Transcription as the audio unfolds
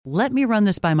"Let me run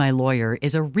this by my lawyer"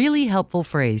 is a really helpful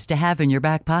phrase to have in your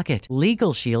back pocket.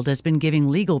 Legal Shield has been giving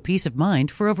legal peace of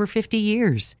mind for over 50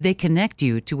 years. They connect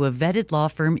you to a vetted law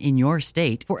firm in your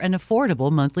state for an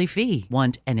affordable monthly fee.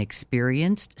 Want an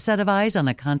experienced set of eyes on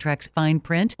a contract's fine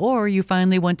print? Or you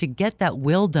finally want to get that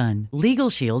will done?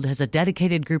 Legal Shield has a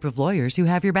dedicated group of lawyers who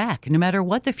have your back, no matter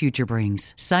what the future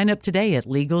brings. Sign up today at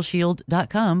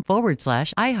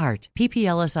LegalShield.com/iHeart.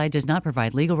 PPLSI does not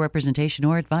provide legal representation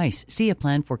or advice. See a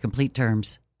plan for complete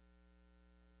terms.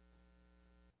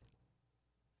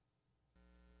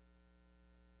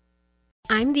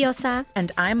 I'm Diosa.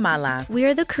 And I'm Mala. We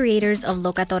are the creators of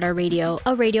Locatora Radio,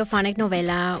 a radiophonic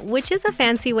novela, which is a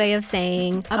fancy way of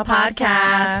saying a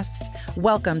podcast.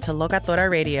 Welcome to Locatora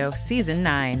Radio, Season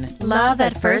 9. Love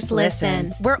at first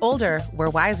listen. We're older, we're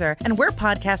wiser, and we're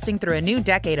podcasting through a new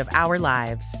decade of our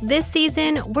lives. This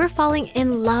season, we're falling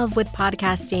in love with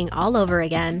podcasting all over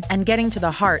again. And getting to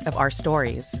the heart of our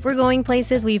stories. We're going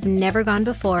places we've never gone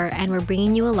before, and we're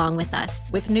bringing you along with us.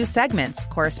 With new segments,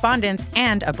 correspondence,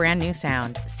 and a brand new sound.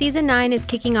 Season 9 is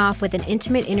kicking off with an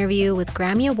intimate interview with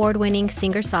Grammy Award-winning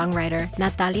singer-songwriter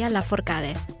Natalia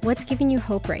Lafourcade. What's giving you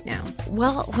hope right now?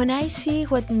 Well, when I see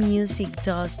what music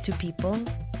does to people,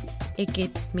 it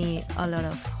gives me a lot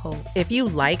of hope. If you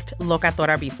liked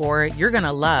Locatora before, you're going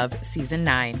to love Season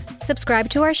 9. Subscribe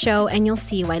to our show and you'll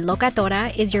see why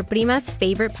Locatora is your prima's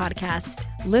favorite podcast.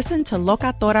 Listen to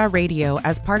Locatora Radio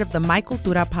as part of the My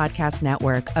Cultura Podcast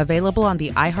Network, available on the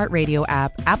iHeartRadio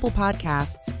app, Apple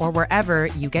Podcasts, or wherever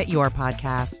you get your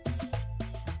podcasts.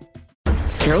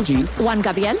 Karol G, Juan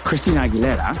Gabriel, Christina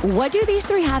Aguilera. What do these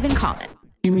three have in common?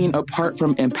 You mean apart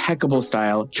from impeccable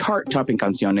style, chart-topping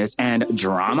canciones, and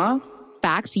drama?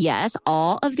 Facts, yes,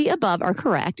 all of the above are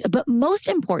correct. But most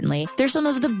importantly, they're some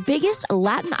of the biggest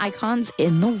Latin icons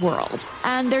in the world.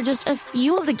 And they're just a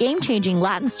few of the game-changing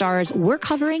Latin stars we're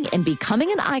covering in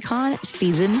Becoming an Icon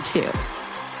Season 2.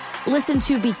 Listen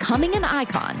to Becoming an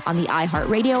Icon on the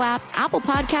iHeartRadio app, Apple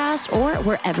Podcasts, or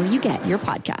wherever you get your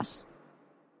podcasts.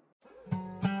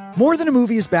 More Than a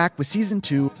Movie is back with Season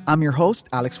 2. I'm your host,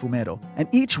 Alex Fumero, and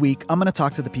each week I'm going to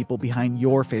talk to the people behind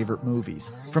your favorite movies.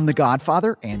 From The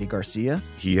Godfather, Andy Garcia.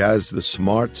 He has the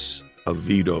smarts of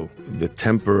Vito, the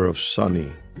temper of Sonny,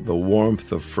 the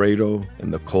warmth of Fredo,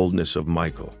 and the coldness of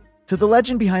Michael. To the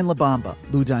legend behind La Bamba,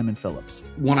 Lou Diamond Phillips.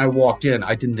 When I walked in,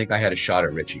 I didn't think I had a shot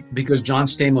at Richie because John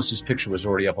Stamos' picture was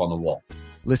already up on the wall.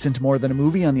 Listen to More Than a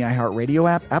Movie on the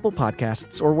iHeartRadio app, Apple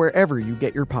Podcasts, or wherever you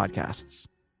get your podcasts.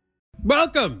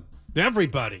 Welcome,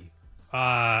 everybody.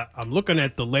 I'm looking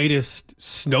at the latest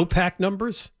snowpack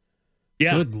numbers.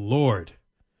 Yeah. Good Lord.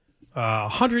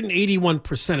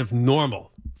 181% of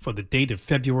normal for the date of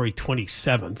February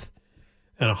 27th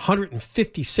and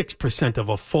 156% of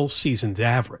a full season's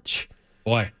average.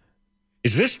 Boy,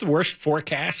 is this the worst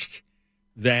forecast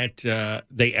that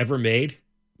they ever made?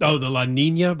 Oh, the La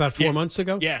Nina about 4 months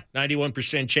ago? Yeah,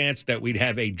 91% chance that we'd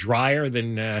have a drier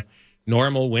than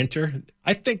normal winter.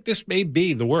 I think this may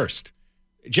be the worst.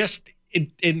 Just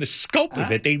in the scope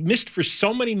of it, they missed for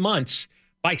so many months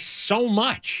by so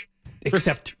much.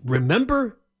 Except,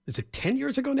 remember, is it 10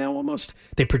 years ago now almost?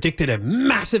 They predicted a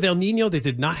massive El Nino that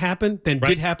did not happen, then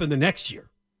did happen the next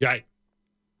year. Right.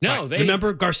 No, right.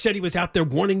 Remember, Garcetti was out there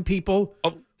warning people.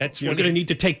 Oh, that's you're going to need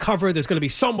to take cover. There's going to be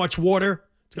so much water.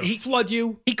 It's going to flood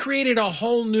you. He created a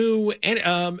whole new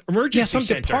emergency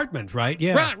center. Department, right?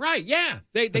 Yeah. Right, yeah.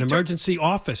 They An emergency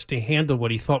office to handle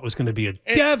what he thought was going to be a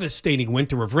devastating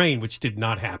winter of rain, which did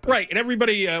not happen. Right, and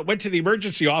everybody went to the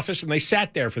emergency office, and they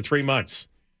sat there for 3 months,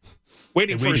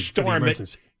 waiting for a storm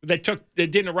that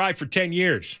didn't arrive for 10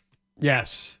 years.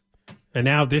 Yes. And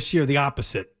now this year, the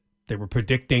opposite. They were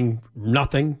predicting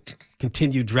nothing,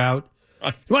 continued drought.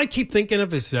 What I keep thinking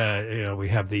of is, we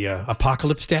have the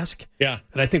apocalypse desk. Yeah.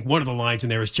 And I think one of the lines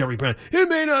in there is Jerry Brown. It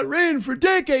may not rain for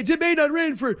decades. It may not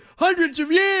rain for hundreds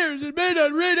of years. It may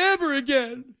not rain ever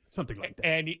again. Something like that.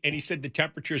 And he said the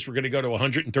temperatures were going to go to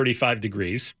 135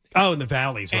 degrees. Oh, in the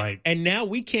valleys, right. And now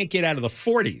we can't get out of the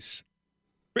 40s.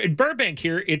 In Burbank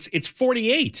here, it's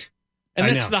 48. And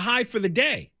that's the high for the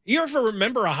day. You ever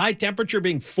remember a high temperature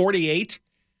being 48?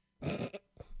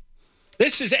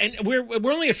 And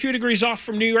we're only a few degrees off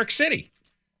from New York City.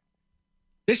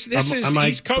 This is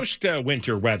East Coast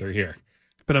winter weather here.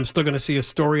 But I'm still going to see a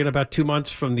story in about 2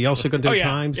 months from the El Segundo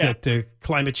Times that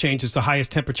climate change is the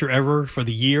highest temperature ever for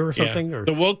the year or something. Or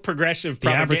the woke progressive.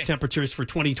 The average temperatures for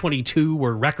 2022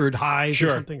 were record highs or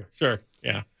something. Sure.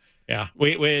 Yeah.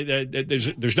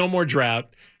 There's no more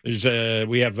drought.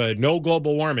 We have no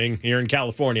global warming here in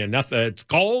California. Nothing. It's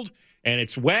cold. And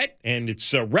it's wet, and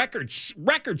it's a record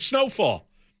snowfall.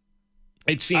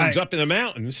 It seems up in the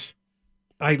mountains.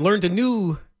 I learned a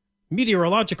new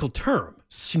meteorological term,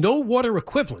 snow water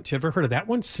equivalent. You ever heard of that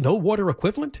one? Snow water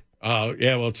equivalent?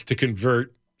 Yeah, well, it's to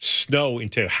convert snow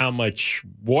into how much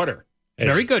water.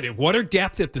 Very good. Water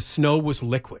depth if the snow was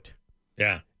liquid.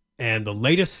 Yeah. And the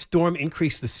latest storm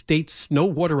increased the state's snow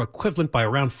water equivalent by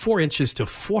around 4 inches to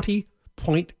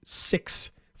 40.6,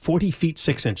 40 feet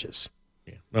 6 inches.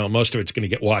 Yeah. Well, most of it's going to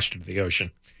get washed into the ocean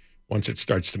once it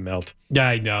starts to melt. Yeah,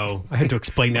 I know. I had to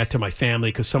explain that to my family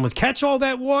because someone's, catch all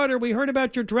that water. We heard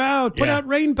about your drought. Put out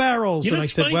rain barrels. You know, and I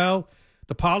said, funny. well,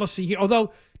 the policy here, although,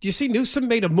 do you see Newsom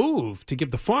made a move to give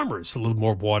the farmers a little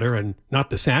more water and not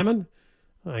the salmon?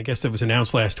 I guess that was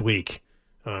announced last week.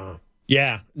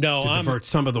 Yeah, no, to divert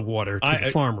some of the water to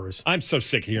the farmers. I'm so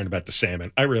sick of hearing about the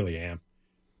salmon. I really am.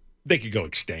 They could go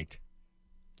extinct.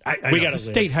 The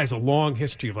state has a long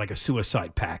history of like a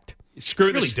suicide pact. It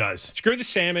really does. Screw the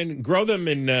salmon. Grow them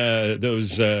in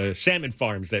those salmon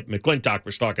farms that McClintock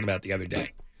was talking about the other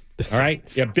day. All right?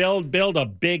 Yeah, build a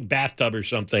big bathtub or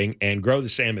something and grow the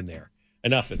salmon there.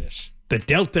 Enough of this. The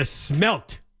Delta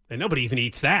smelt. And nobody even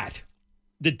eats that.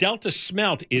 The Delta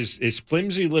smelt is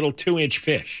flimsy little 2-inch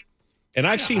fish. And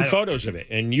I've seen photos of it,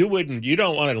 and you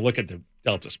don't want to look at the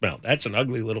Delta smelt. That's an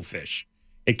ugly little fish.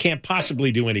 It can't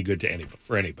possibly do any good to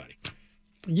anybody.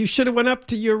 You should have went up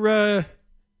to your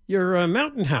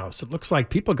mountain house. It looks like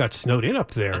people got snowed in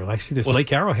up there. I see this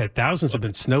Lake Arrowhead. Thousands have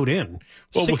been snowed in.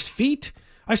 6 feet.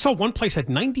 I saw one place had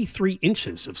 93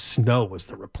 inches of snow was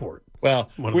the report. Well,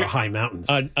 one of the high mountains.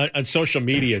 On social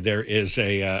media, there is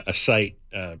a site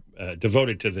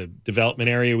devoted to the development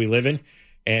area we live in.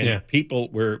 And people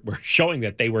were showing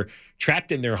that they were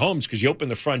trapped in their homes because you open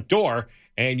the front door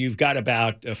and you've got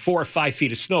about 4 or 5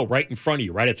 feet of snow right in front of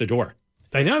you, right at the door.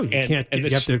 I know. You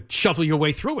have to shovel your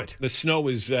way through it. The snow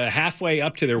was halfway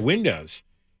up to their windows.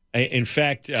 In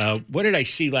fact, what did I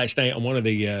see last night on one of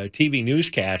the TV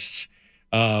newscasts?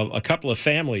 A couple of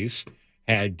families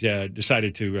had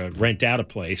decided to rent out a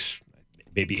place,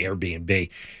 maybe Airbnb,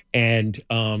 and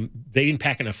they didn't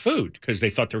pack enough food because they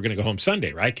thought they were going to go home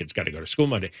Sunday, right? Kids got to go to school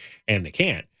Monday, and they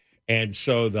can't. And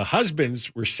so the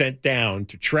husbands were sent down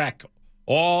to trek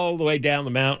all the way down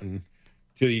the mountain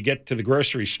till you get to the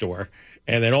grocery store,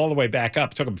 and then all the way back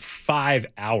up. It took them 5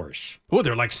 hours. Oh,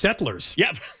 they're like settlers.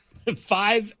 Yep,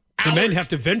 5 hours. The men have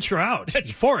to venture out and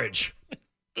forage.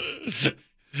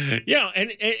 Yeah,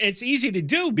 and it's easy to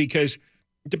do because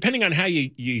depending on how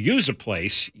you use a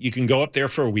place, you can go up there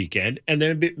for a weekend, and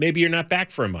then maybe you're not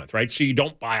back for a month, right? So you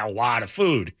don't buy a lot of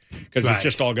food because it's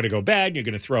just all going to go bad. You're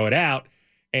going to throw it out.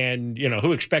 And,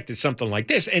 who expected something like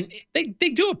this? And they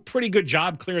do a pretty good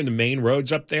job clearing the main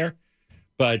roads up there.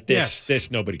 But this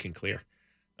nobody can clear.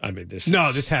 I mean,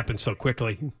 this happened so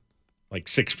quickly. Like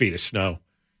 6 feet of snow.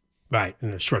 Right,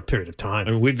 in a short period of time.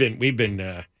 I mean, we've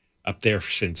been up there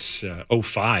since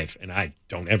 2005, and I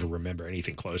don't ever remember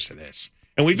anything close to this.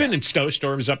 And we've been in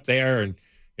snowstorms up there, and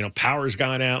power's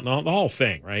gone out, and the whole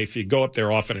thing, right? If you go up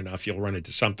there often enough, you'll run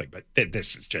into something. But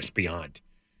this is just beyond,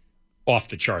 off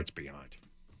the charts beyond.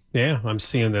 Yeah, I'm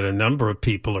seeing that a number of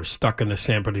people are stuck in the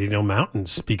San Bernardino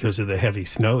Mountains because of the heavy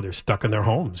snow. They're stuck in their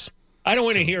homes. I don't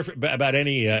want to hear about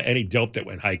any dope that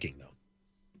went hiking,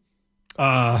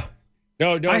 though.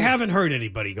 No, I haven't heard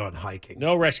anybody going hiking.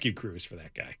 No rescue crews for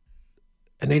that guy.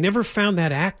 And they never found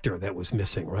that actor that was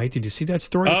missing, right? Did you see that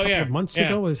story a couple of months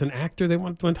ago? There's an actor that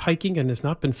went hiking and has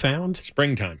not been found.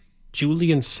 Springtime.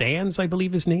 Julian Sands, I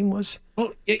believe his name was.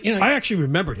 Well, I actually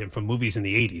remembered him from movies in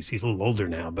the 80s. He's a little older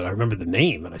now, but I remember the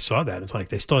name, and I saw that. It's like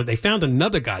they found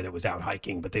another guy that was out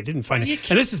hiking, but they didn't find him.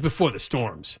 And this is before the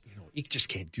storms. You just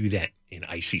can't do that in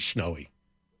icy, snowy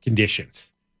conditions.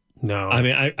 No. I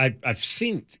mean, I've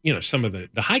seen, some of the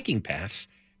hiking paths,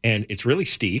 and it's really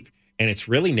steep, and it's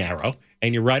really narrow,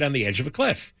 and you're right on the edge of a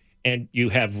cliff. And you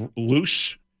have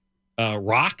loose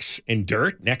rocks and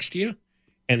dirt next to you.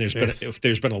 And if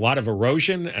there's been a lot of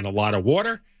erosion and a lot of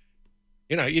water,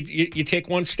 you take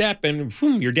one step and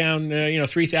boom, you're down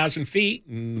 3,000 feet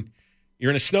and you're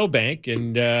in a snowbank,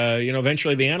 and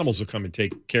eventually the animals will come and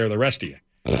take care of the rest of you.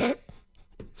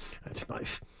 That's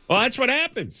nice. Well, that's what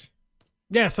happens.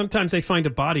 Yeah, sometimes they find a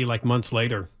body like months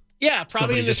later. Yeah, probably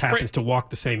somebody in just happens to walk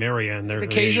the same area, and there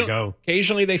you go.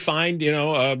 Occasionally, they find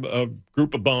a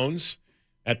group of bones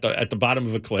at the bottom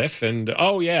of a cliff, and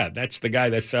that's the guy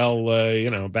that fell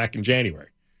back in January.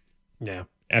 Yeah,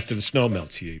 after the snow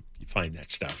melts, you find that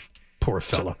stuff. Poor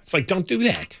fella. So it's like, don't do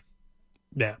that.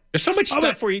 Yeah, there's so much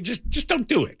stuff where you just don't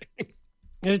do it.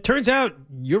 And it turns out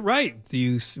you're right.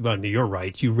 You're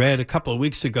right. You read a couple of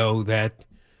weeks ago that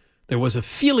there was a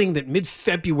feeling that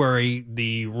mid-February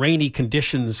the rainy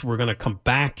conditions were going to come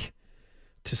back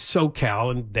to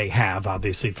SoCal, and they have,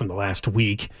 obviously, from the last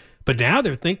week. But now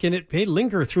they're thinking it may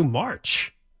linger through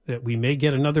March. that we may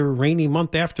get another rainy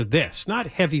month after this. Not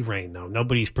heavy rain, though.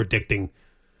 Nobody's predicting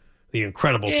the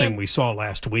incredible thing we saw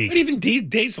last week. But even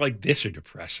days like this are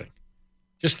depressing.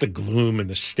 Just the gloom and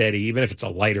the steady, even if it's a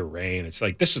lighter rain. It's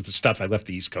like, this is the stuff I left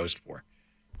the East Coast for.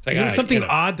 It's like, something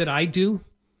odd that I do.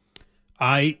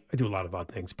 I do a lot of odd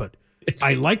things, but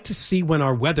I like to see when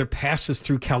our weather passes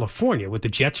through California with the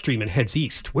jet stream and heads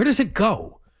east. Where does it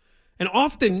go? And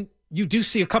often you do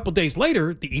see a couple days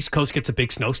later, the East Coast gets a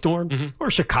big snowstorm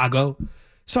or Chicago.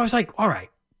 So I was like, all right,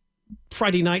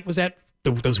 Friday night, was that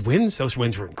those winds? Those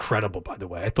winds were incredible, by the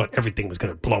way. I thought everything was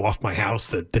going to blow off my house,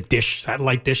 the dish,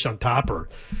 satellite dish on top, or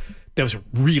there was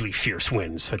really fierce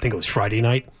winds. I think it was Friday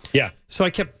night. Yeah. So I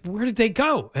kept, where did they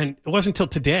go? And it wasn't until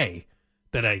today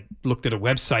that I looked at a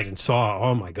website and saw,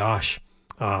 oh my gosh,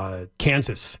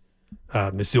 Kansas,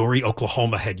 Missouri,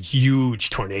 Oklahoma had huge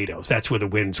tornadoes. That's where the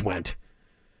winds went.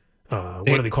 What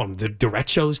do they call them? The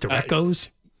derechos?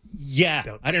 Yeah.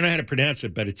 I don't know how to pronounce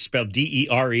it, but it's spelled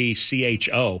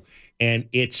Derecho. And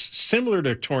it's similar to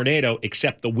a tornado,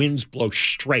 except the winds blow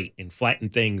straight and flatten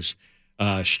things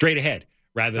straight ahead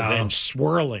rather than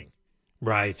swirling.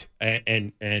 Right.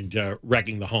 And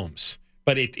wrecking the homes.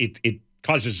 But it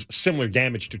causes similar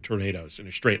damage to tornadoes in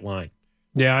a straight line.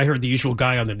 Yeah, I heard the usual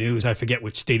guy on the news. I forget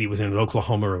which state he was in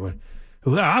Oklahoma. Or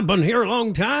who I've been here a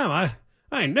long time.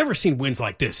 I ain't never seen winds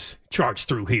like this charge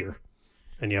through here.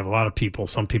 And you have a lot of people,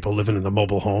 some people living in the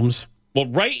mobile homes. Well,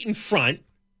 right in front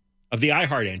of the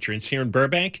iHeart entrance here in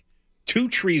Burbank, 2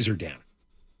 trees are down.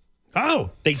 Oh.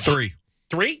 Three.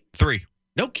 Three? Three.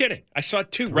 No kidding. I saw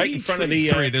 2 right in front of the...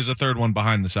 Three. There's a third one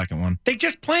behind the second one. They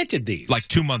just planted these. Like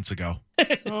 2 months ago.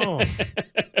 Oh.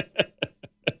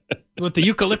 With the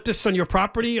eucalyptus on your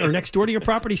property or next door to your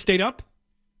property stayed up?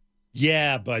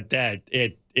 Yeah, but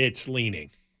it's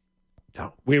leaning.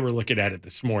 No. We were looking at it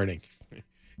this morning.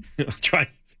 There's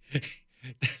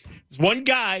one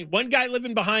guy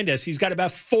living behind us. He's got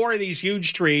about 4 of these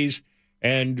huge trees.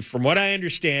 And from what I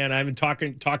understand, I haven't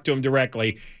talked to him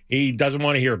directly. He doesn't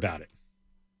want to hear about it.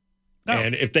 No.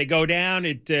 And if they go down,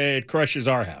 it crushes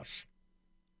our house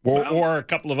or a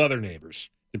couple of other neighbors,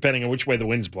 depending on which way the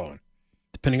wind's blowing.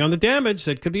 Depending on the damage,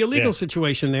 it could be a legal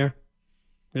situation there.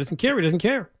 He doesn't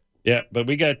care. Yeah, but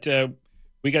we got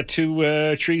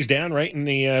 2 trees down right in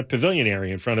the pavilion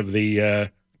area in front of the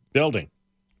building.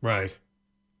 Right.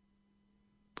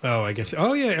 Oh, I guess.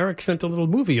 Oh, yeah. Eric sent a little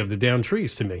movie of the downed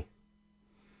trees to me.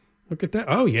 Look at that.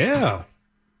 Oh, yeah.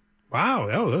 Wow.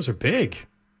 Oh, those are big.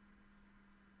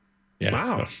 Yeah.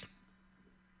 Wow.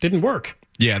 Didn't work.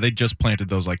 Yeah, they just planted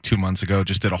those like 2 months ago.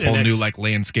 Just did a whole new like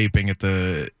landscaping in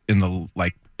the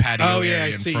like patio area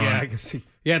in front. Yeah, I can see.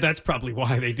 Yeah, that's probably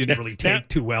why they didn't really take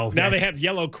too well. Now they have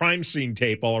yellow crime scene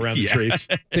tape all around the trees.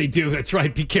 They do. That's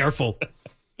right. Be careful.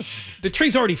 The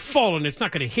tree's already fallen. It's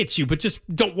not going to hit you, but just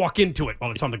don't walk into it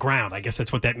while it's on the ground. I guess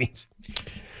that's what that means.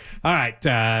 All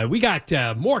right. We got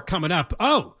more coming up.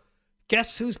 Oh,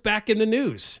 guess who's back in the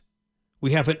news?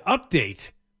 We have an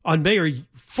update on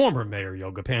former Mayor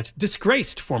Yoga Pants,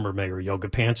 disgraced former Mayor Yoga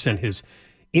Pants and his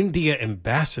India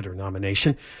ambassador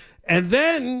nomination. And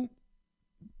then,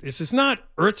 this is not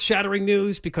earth-shattering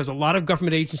news because a lot of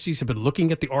government agencies have been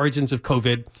looking at the origins of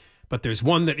COVID, but there's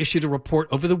one that issued a report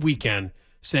over the weekend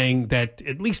saying that,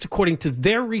 at least according to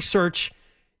their research,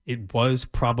 it was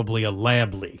probably a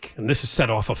lab leak. And this has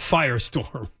set off a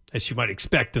firestorm, as you might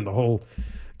expect, in the whole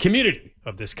community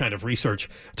of this kind of research.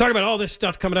 Talk about all this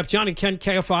stuff coming up. John and Ken,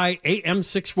 KFI, AM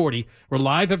 640. We're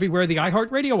live everywhere, the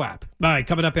iHeartRadio app. All right,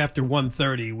 coming up after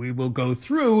 1:30, we will go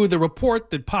through the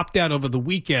report that popped out over the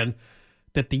weekend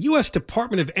that the U.S.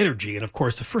 Department of Energy, and of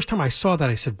course, the first time I saw that,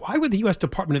 I said, why would the U.S.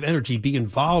 Department of Energy be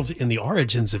involved in the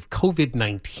origins of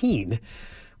COVID-19?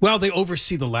 Well, they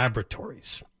oversee the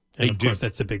laboratories. And of course,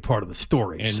 that's a big part of the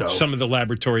story. And some of the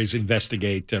laboratories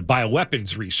investigate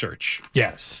bioweapons research.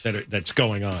 Yes. That's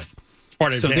going on.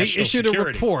 Part of so they issued security. A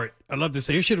report. I love this.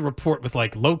 They issued a report with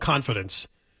like low confidence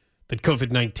that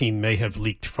COVID-19 may have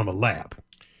leaked from a lab.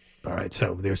 All right.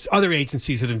 So there's other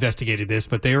agencies that investigated this,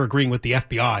 but they are agreeing with the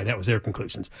FBI. That was their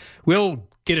conclusions. We'll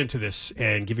get into this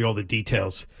and give you all the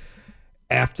details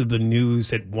after the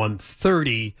news at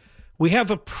 1:30. We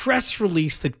have a press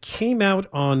release that came out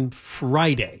on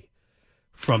Friday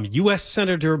from U.S.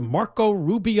 Senator Marco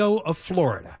Rubio of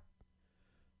Florida.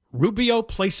 Rubio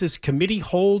places committee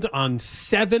hold on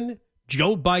 7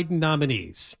 Joe Biden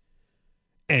nominees.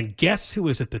 And guess who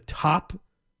is at the top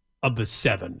of the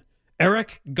 7?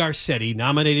 Eric Garcetti,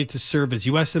 nominated to serve as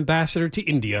U.S. ambassador to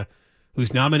India,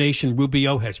 whose nomination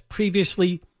Rubio has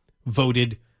previously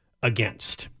voted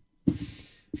against.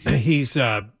 He's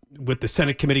with the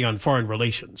Senate Committee on Foreign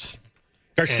Relations.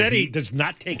 Garcetti does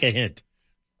not take a hint.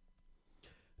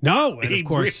 No, and of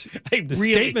course, the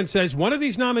statement says one of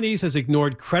these nominees has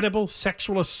ignored credible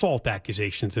sexual assault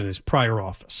accusations in his prior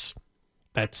office.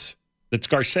 That's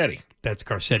Garcetti. That's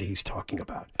Garcetti he's talking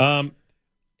about.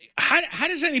 How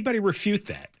does anybody refute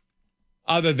that,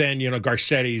 other than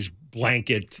Garcetti's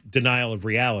blanket denial of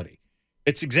reality?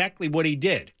 It's exactly what he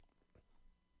did.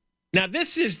 Now,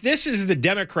 this is the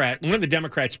Democrat. One of the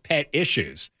Democrats' pet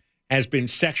issues has been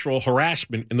sexual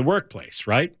harassment in the workplace,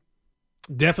 right?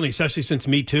 Definitely, especially since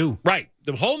Me Too. Right.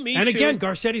 The whole Me Too. And again,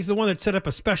 Garcetti's the one that set up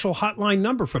a special hotline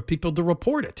number for people to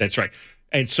report it. That's right.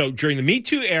 And so during the Me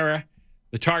Too era,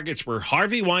 the targets were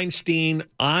Harvey Weinstein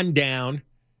on down,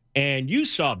 and you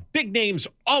saw big names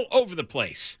all over the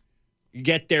place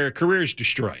get their careers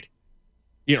destroyed.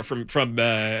 From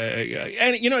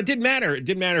and it didn't matter. It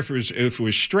didn't matter if it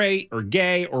was straight or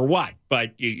gay or what.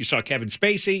 But you saw Kevin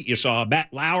Spacey, you saw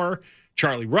Matt Lauer,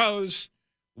 Charlie Rose,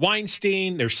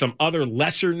 Weinstein. There's some other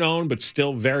lesser known but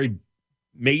still very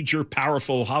major,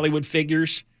 powerful Hollywood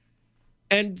figures.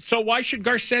 And so why should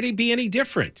Garcetti be any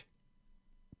different?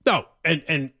 No,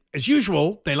 and as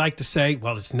usual, they like to say,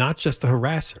 well, it's not just the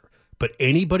harasser, but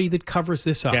anybody that covers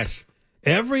this up. Yes.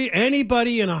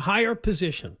 Anybody in a higher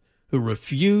position who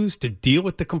refused to deal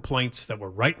with the complaints that were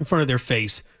right in front of their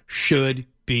face should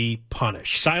be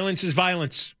punished. Silence is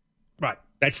violence. Right.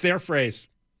 That's their phrase.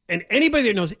 And anybody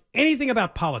that knows anything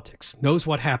about politics knows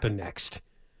what happened next.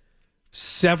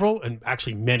 Several, and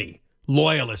actually many,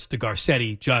 loyalists to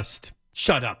Garcetti just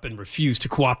shut up and refused to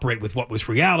cooperate with what was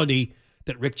reality,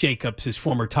 that Rick Jacobs, his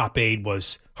former top aide,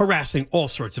 was harassing all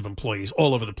sorts of employees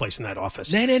all over the place in that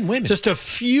office. Men and women. Just a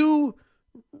few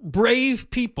brave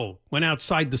people went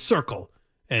outside the circle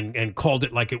and called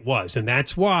it like it was. And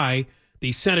that's why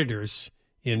these senators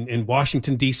in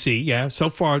Washington, D.C., so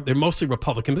far they're mostly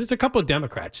Republican, but there's a couple of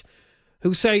Democrats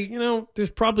who say,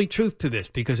 there's probably truth to this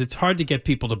because it's hard to get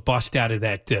people to bust out of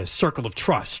that circle of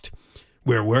trust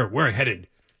where we're headed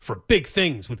for big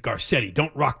things with Garcetti.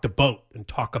 Don't rock the boat and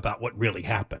talk about what really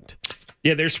happened.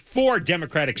 Yeah, there's 4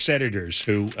 Democratic senators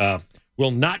who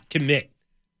will not commit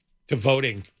to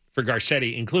voting for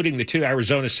Garcetti, including the 2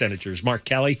 Arizona senators, Mark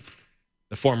Kelly,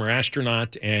 the former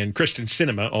astronaut, and Kristen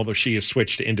Sinema, although she has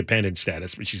switched to independent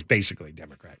status, but she's basically a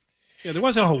Democrat. Yeah, there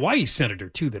was a Hawaii senator,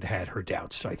 too, that had her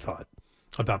doubts, I thought,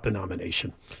 about the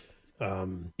nomination.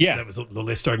 That was the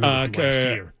list I remember from last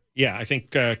year. Yeah, I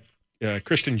think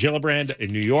Kristen Gillibrand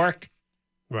in New York.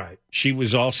 Right. She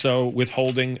was also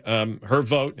withholding her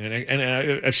vote,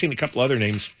 and I've seen a couple other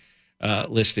names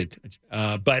listed.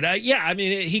 I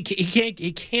mean, he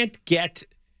can't get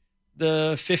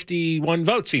the 51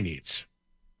 votes he needs.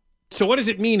 So what does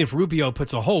it mean if Rubio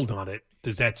puts a hold on it?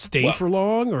 Does that stay for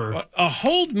long? Or a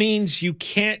hold means you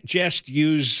can't just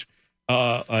use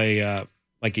a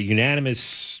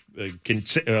unanimous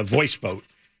voice vote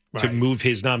to move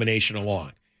his nomination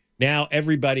along. Now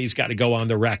everybody's got to go on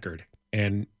the record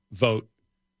and vote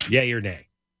yay or nay.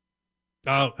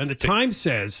 Oh, and the Times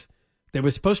says they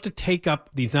were supposed to take up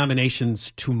these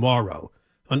nominations tomorrow.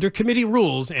 Under committee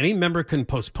rules, any member can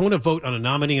postpone a vote on a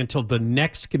nominee until the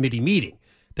next committee meeting.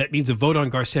 That means a vote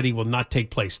on Garcetti will not take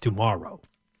place tomorrow.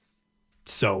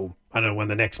 So I don't know when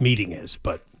the next meeting is,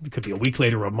 but it could be a week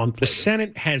later or a month later. The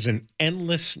Senate has an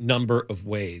endless number of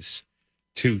ways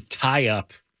to tie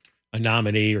up a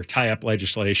nominee or tie up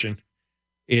legislation.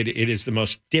 It is the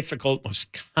most difficult, most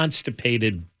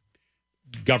constipated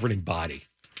governing body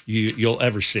you'll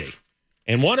ever see.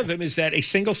 And one of them is that a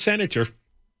single senator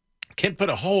can put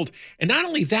a hold. And not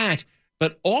only that,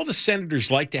 but all the senators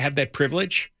like to have that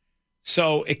privilege.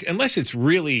 So unless it's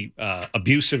really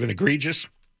abusive and egregious,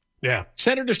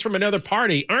 senators from another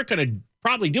party aren't going to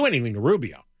probably do anything to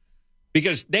Rubio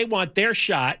because they want their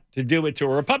shot to do it to a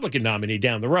Republican nominee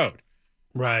down the road.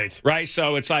 Right.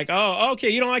 So it's like, oh, okay,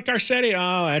 you don't like Garcetti?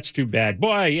 Oh, that's too bad.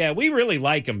 Boy, yeah, we really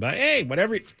like him, but hey,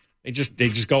 whatever. They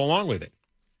just go along with it.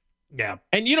 Yeah.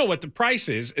 And you know what the price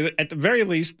is? At the very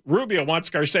least, Rubio wants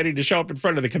Garcetti to show up in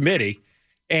front of the committee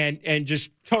and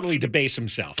just totally debase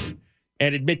himself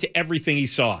and admit to everything he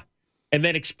saw and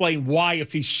then explain why,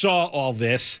 if he saw all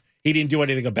this, he didn't do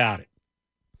anything about it.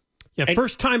 Yeah,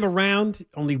 first time around,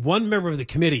 only one member of the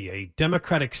committee, a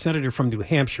Democratic senator from New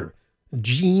Hampshire,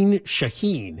 Jeanne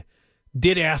Shaheen,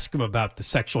 did ask him about the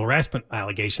sexual harassment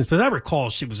allegations. But as I recall,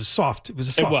 it was a soft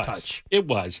touch. It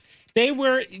was. They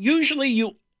were, usually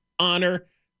you honor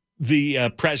the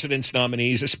president's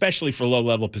nominees, especially for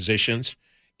low-level positions,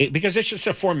 because it's just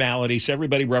a formality. So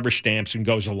everybody rubber stamps and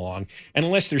goes along. And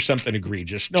unless there's something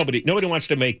egregious, nobody wants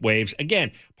to make waves.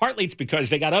 Again, partly it's because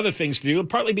they got other things to do, and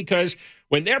partly because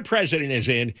when their president is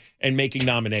in and making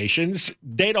nominations,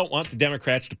 they don't want the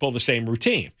Democrats to pull the same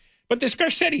routine. But this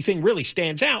Garcetti thing really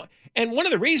stands out. And one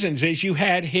of the reasons is you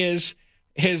had his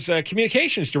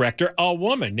communications director, a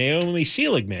woman, Naomi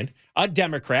Seligman, a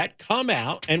Democrat, come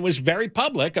out and was very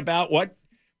public about what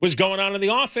was going on in the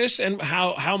office and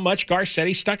how much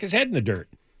Garcetti stuck his head in the dirt.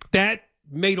 That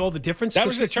made all the difference. That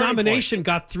was the this nomination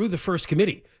got through the first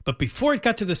committee. But before it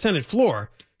got to the Senate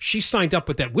floor, she signed up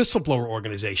with that whistleblower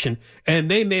organization,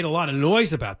 and they made a lot of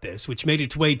noise about this, which made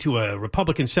its way to a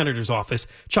Republican senator's office,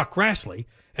 Chuck Grassley,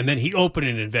 and then he opened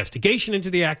an investigation into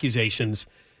the accusations,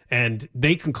 and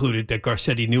they concluded that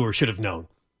Garcetti knew or should have known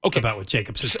about what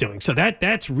Jacobs is doing. So that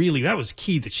was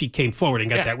key that she came forward and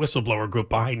got that whistleblower group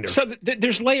behind her. So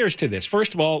there's layers to this.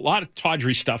 First of all, a lot of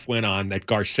tawdry stuff went on that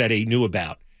Garcetti knew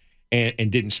about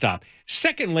and didn't stop.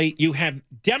 Secondly, you have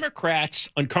Democrats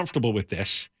uncomfortable with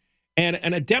this and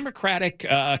a Democratic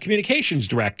communications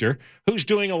director who's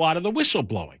doing a lot of the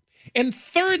whistleblowing. And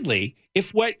thirdly,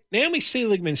 if what Naomi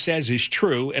Seligman says is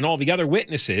true and all the other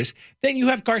witnesses, then you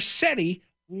have Garcetti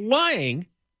lying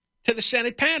to the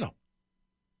Senate panel.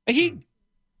 He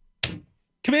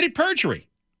committed perjury.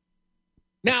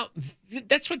 Now,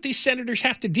 that's what these senators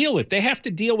have to deal with. They have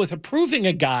to deal with approving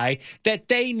a guy that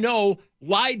they know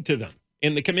lied to them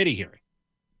in the committee hearing.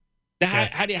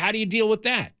 How do you deal with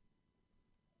that?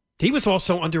 He was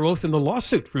also under oath in the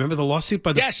lawsuit. Remember the lawsuit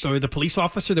by the police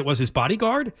officer that was his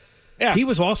bodyguard? Yeah. He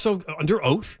was also under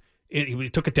oath. He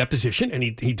took a deposition, and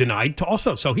he denied to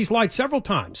also. So he's lied several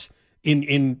times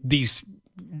in these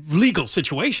legal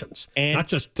situations, and not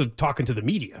just talking to the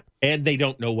media. And they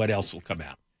don't know what else will come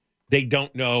out. They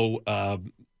don't know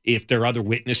if there are other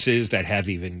witnesses that have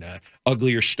even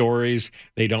uglier stories.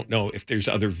 They don't know if there's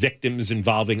other victims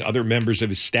involving other members of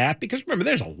his staff. Because remember,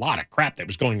 there's a lot of crap that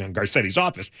was going on in Garcetti's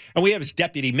office. And we have his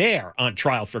deputy mayor on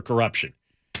trial for corruption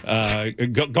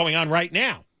going on right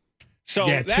now. So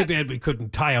yeah, too bad we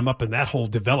couldn't tie him up in that whole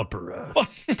developer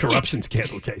corruption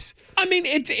scandal case. I mean,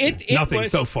 nothing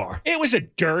so far. It was a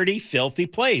dirty, filthy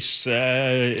place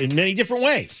in many different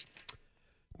ways.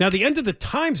 Now, the End of the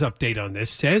Times update on this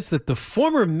says that the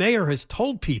former mayor has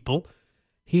told people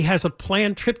he has a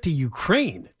planned trip to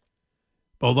Ukraine,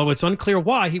 although it's unclear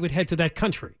why he would head to that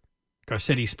country.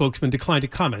 Garcetti's spokesman declined to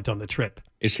comment on the trip.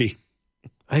 Is he?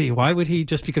 Hey, why would he?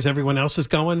 Just because everyone else is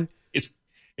going?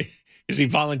 Is he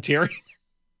volunteering?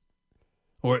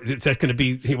 Or is that going to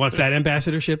be, he wants that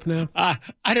ambassadorship now?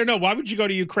 I don't know. Why would you go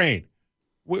to Ukraine?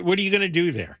 What are you going to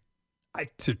do there?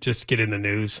 To just get in the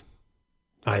news.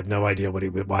 I have no idea why he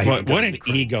would. What an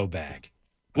ego bag.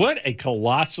 What a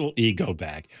colossal ego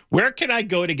bag. Where can I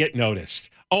go to get noticed?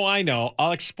 Oh, I know.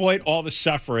 I'll exploit all the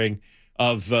suffering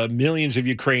of millions of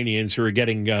Ukrainians who are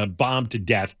getting bombed to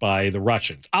death by the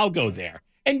Russians. I'll go there.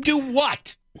 And do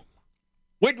what?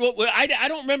 I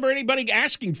don't remember anybody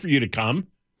asking for you to come.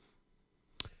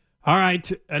 All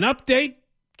right. An update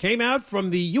came out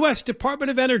from the U.S. Department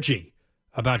of Energy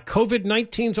about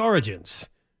COVID-19's origins.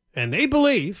 And they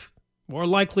believe, more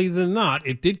likely than not,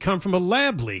 it did come from a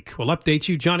lab leak. We'll update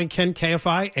you, John and Ken,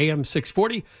 KFI, AM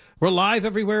 640. We're live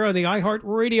everywhere on the iHeart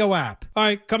Radio app. All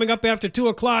right, coming up after 2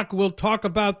 o'clock, we'll talk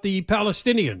about the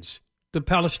Palestinians. The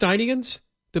Palestinians?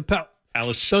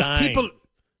 Palestine. Those people.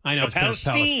 I know, it's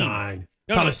Palestine.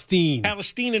 Palestine.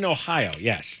 Palestine in Ohio,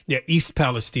 yes. Yeah, East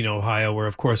Palestine, Ohio, where,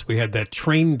 of course, we had that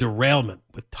train derailment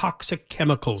with toxic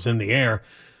chemicals in the air.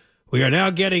 We are now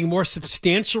getting more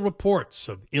substantial reports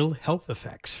of ill health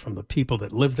effects from the people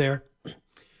that live there.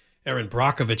 Erin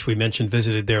Brockovich, we mentioned,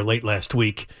 visited there late last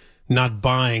week, not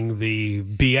buying the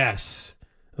BS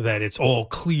that it's all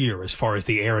clear as far as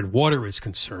the air and water is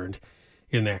concerned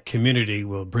in that community.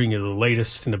 We'll bring you the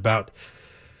latest in about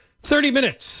 30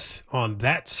 minutes on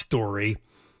that story.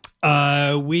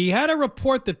 We had a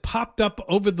report that popped up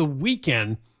over the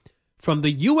weekend from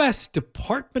the U.S.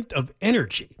 Department of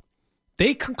Energy.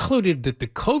 They concluded that the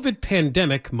COVID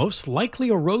pandemic most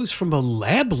likely arose from a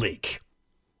lab leak.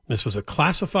 This was a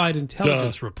classified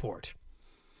intelligence report.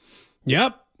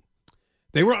 Yep.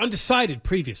 They were undecided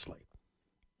previously.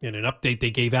 In an update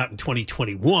they gave out in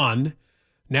 2021,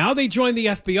 now they joined the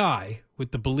FBI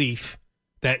with the belief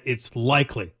that it's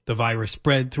likely the virus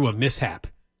spread through a mishap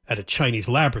at a Chinese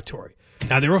laboratory.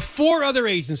 Now, there are 4 other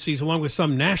agencies, along with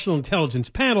some national intelligence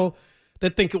panel,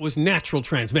 that think it was natural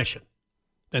transmission.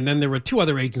 And then there were 2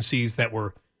 other agencies that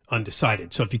were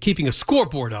undecided. So if you're keeping a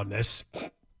scoreboard on this,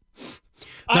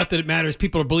 not that it matters,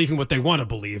 people are believing what they want to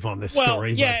believe on this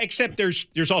story. Yeah, except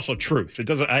there's also truth. It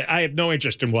doesn't. I have no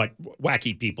interest in what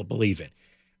wacky people believe in.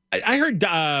 I heard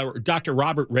Dr.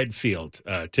 Robert Redfield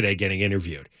today getting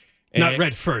interviewed. Not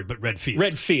Redford, but Redfield.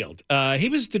 Redfield. He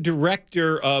was the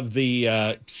director of the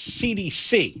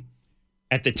CDC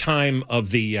at the time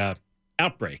of the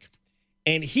outbreak.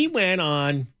 And he went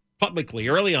on publicly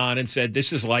early on and said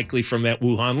this is likely from that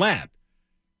Wuhan lab.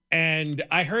 And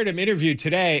I heard him interviewed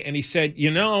today, and he said,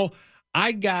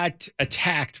 I got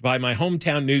attacked by my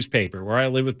hometown newspaper where I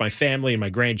live with my family and my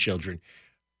grandchildren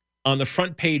on the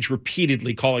front page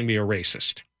repeatedly calling me a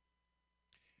racist.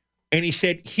 And he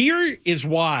said, here is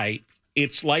why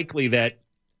it's likely that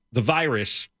the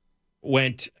virus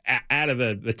went out of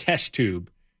the test tube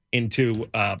into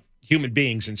human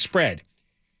beings and spread.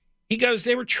 He goes,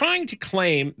 they were trying to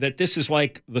claim that this is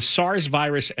like the SARS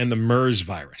virus and the MERS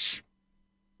virus,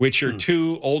 which are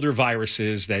two older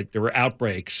viruses that there were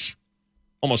outbreaks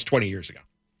almost 20 years ago.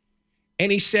 And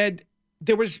he said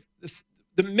there was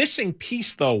the missing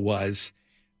piece, though, was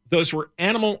those were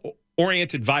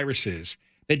animal-oriented viruses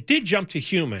that did jump to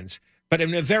humans, but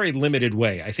in a very limited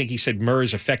way. I think he said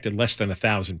MERS affected less than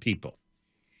 1,000 people.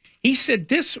 He said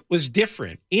this was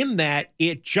different in that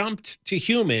it jumped to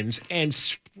humans and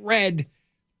spread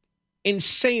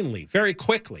insanely, very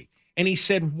quickly. And he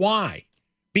said, why?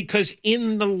 Because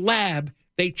in the lab,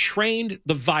 they trained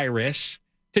the virus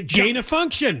to gain a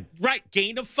function. Right,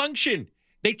 gain a function.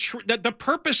 The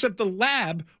purpose of the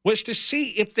lab was to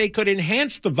see if they could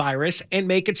enhance the virus and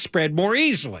make it spread more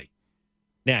easily.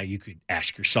 Now, you could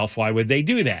ask yourself, why would they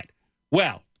do that?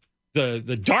 Well,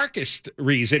 the darkest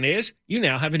reason is you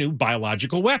now have a new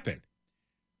biological weapon.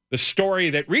 The story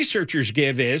that researchers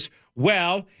give is,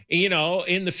 well,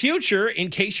 in the future, in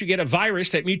case you get a virus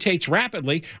that mutates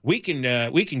rapidly, we can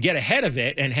get ahead of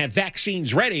it and have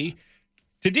vaccines ready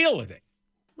to deal with it.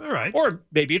 All right. Or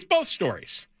maybe it's both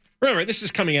stories. Remember, this is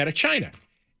coming out of China.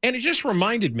 And it just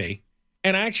reminded me,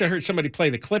 and I actually heard somebody play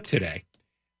the clip today,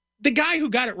 the guy who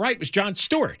got it right was Jon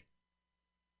Stewart.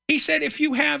 He said if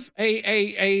you have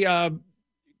a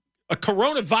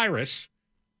coronavirus...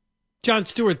 Jon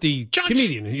Stewart, the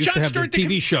comedian who used to have the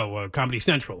TV show, Comedy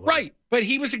Central. Right, but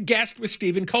he was a guest with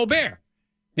Stephen Colbert.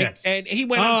 Yes. And he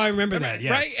went on... I remember that,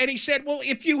 yes. Right, and he said, well,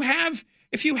 if you have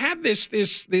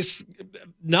this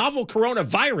novel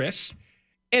coronavirus,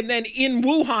 and then in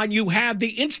Wuhan you have the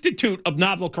Institute of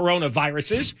Novel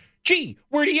Coronaviruses, gee,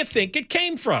 where do you think it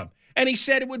came from? And he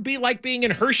said it would be like being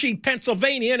in Hershey,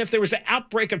 Pennsylvania, and if there was an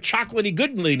outbreak of chocolatey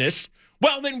goodliness,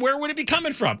 well, then where would it be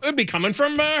coming from? It would be coming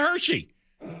from Hershey.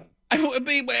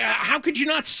 How could you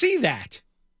not see that?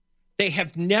 They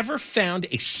have never found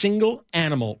a single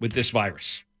animal with this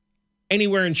virus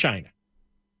anywhere in China.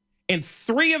 And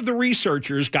 3 of the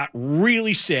researchers got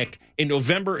really sick in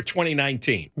November of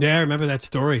 2019. Yeah, I remember that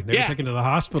story. They were taken to the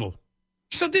hospital.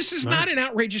 So this is not an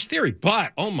outrageous theory,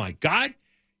 but, oh my God,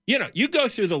 you go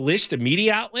through the list of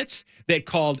media outlets that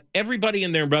called everybody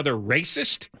and their brother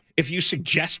racist if you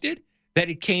suggested that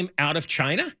it came out of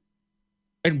China.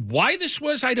 And why this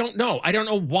was, I don't know. I don't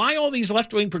know why all these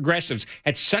left-wing progressives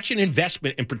had such an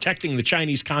investment in protecting the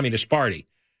Chinese Communist Party.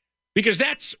 Because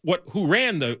that's who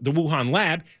ran the Wuhan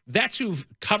lab. That's who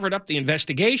covered up the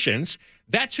investigations.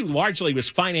 That's who largely was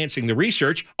financing the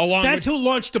research. That's who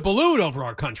launched a balloon over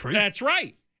our country. That's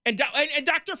right. And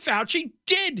Dr. Fauci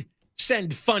did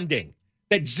send funding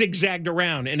that zigzagged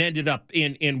around and ended up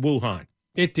in Wuhan.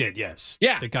 It did, yes.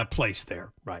 Yeah. It got placed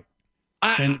there, right.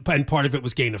 And part of it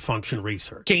was gain-of-function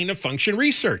research. Gain-of-function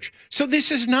research. So this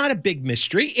is not a big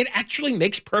mystery. It actually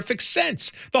makes perfect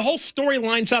sense. The whole story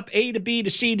lines up A to B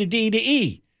to C to D to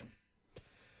E.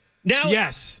 Now,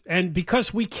 yes, and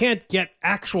because we can't get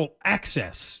actual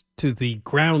access to the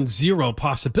ground zero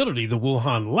possibility, the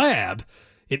Wuhan lab,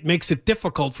 it makes it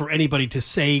difficult for anybody to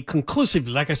say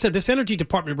conclusively. Like I said, this Energy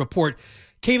Department report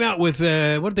came out with,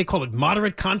 what do they call it,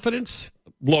 moderate confidence?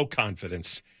 Low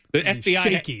confidence. The FBI,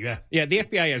 shaky, yeah. Yeah, the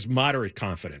FBI has moderate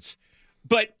confidence.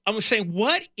 But I'm saying,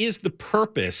 what is the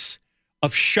purpose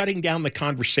of shutting down the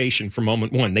conversation from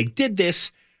moment one? They did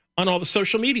this on all the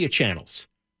social media channels.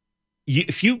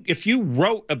 If you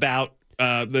wrote about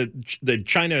the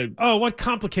China... Oh, what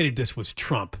complicated this was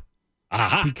Trump.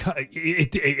 Aha.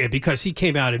 Because he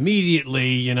came out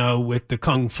immediately, with the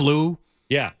Kung flu.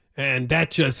 Yeah. And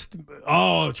that just,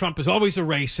 Trump is always a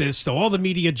racist. So all the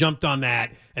media jumped on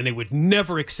that, and they would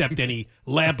never accept any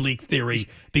lab leak theory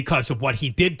because of what he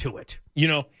did to it.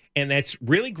 And that's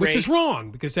really great. Which is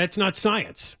wrong, because that's not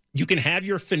science. You can have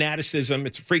your fanaticism.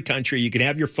 It's a free country. You can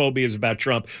have your phobias about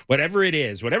Trump. Whatever it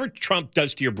is, whatever Trump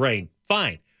does to your brain,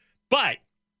 fine. But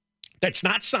that's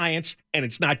not science, and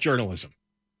it's not journalism.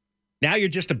 Now you're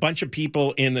just a bunch of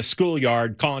people in the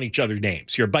schoolyard calling each other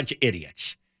names. You're a bunch of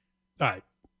idiots. All right.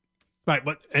 Right,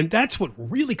 and that's what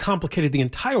really complicated the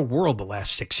entire world the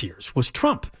last 6 years was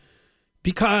Trump.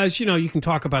 Because, you can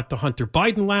talk about the Hunter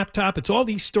Biden laptop. It's all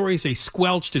these stories they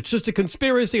squelched. It's just a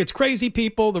conspiracy. It's crazy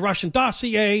people, the Russian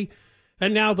dossier,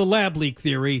 and now the lab leak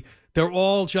theory. they're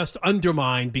all just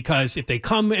undermined because if they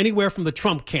come anywhere from the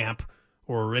Trump camp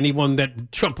or anyone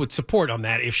that Trump would support on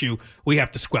that issue, we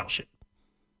have to squelch it.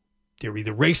 You're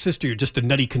either racist or you're just a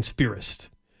nutty conspiracist.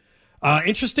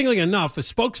 Interestingly enough, a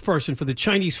spokesperson for the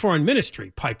Chinese Foreign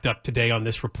Ministry piped up today on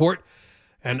this report,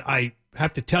 and I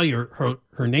have to tell you,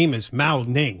 her name is Mao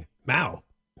Ning. Mao,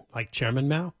 like Chairman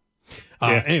Mao.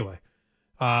 Anyway,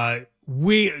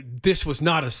 this was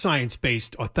not a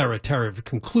science-based authoritarian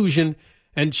conclusion,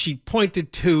 and she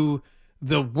pointed to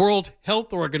the World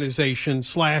Health Organization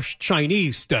 /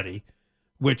 Chinese study,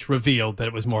 which revealed that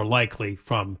it was more likely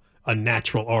from a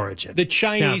natural origin. The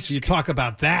Chinese... Now, you talk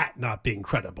about that not being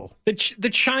credible. The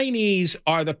Chinese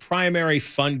are the primary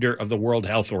funder of the World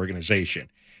Health Organization.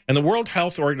 And the World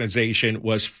Health Organization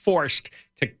was forced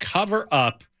to cover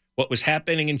up what was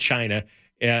happening in China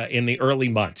in the early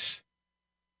months.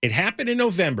 It happened in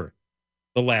November,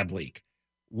 the lab leak.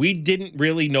 We didn't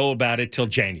really know about it till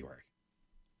January.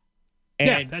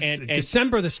 And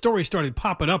December, the story started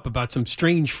popping up about some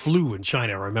strange flu in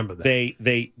China. I remember that.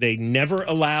 They never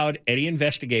allowed any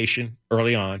investigation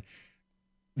early on.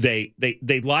 They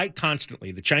lied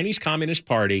constantly. The Chinese Communist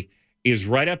Party is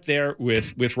right up there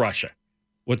with Russia.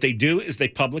 What they do is they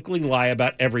publicly lie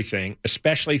about everything,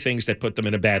 especially things that put them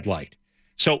in a bad light.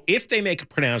 So if they make a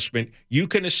pronouncement, you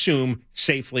can assume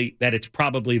safely that it's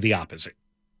probably the opposite.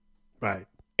 Right.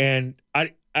 And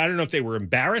I don't know if they were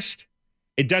embarrassed.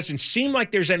 It doesn't seem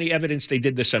like there's any evidence they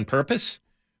did this on purpose,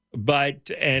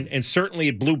 but and certainly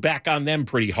it blew back on them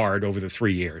pretty hard over the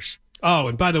 3 years. Oh,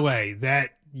 and by the way,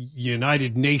 that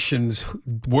United Nations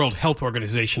World Health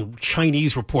Organization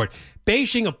Chinese report,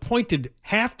 Beijing appointed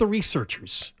half the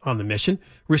researchers on the mission,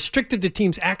 restricted the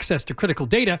team's access to critical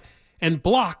data, and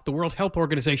blocked the World Health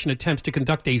Organization attempts to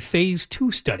conduct a phase 2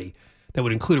 study that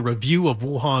would include a review of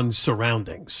Wuhan's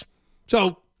surroundings.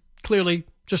 So clearly,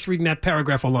 just reading that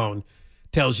paragraph alone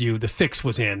tells you the fix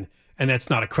was in, and that's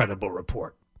not a credible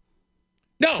report.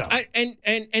 No, so.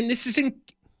 And this is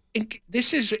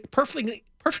this is perfectly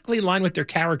in line with their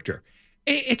character.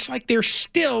 It's like they're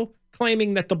still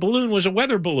claiming that the balloon was a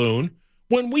weather balloon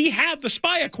when we have the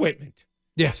spy equipment.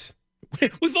 Yes.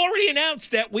 We've already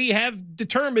announced that we have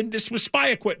determined this was spy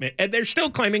equipment, and they're still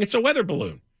claiming it's a weather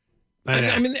balloon.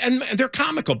 I mean, and they're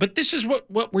comical, but this is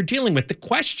what we're dealing with. The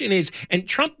question is, and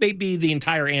Trump may be the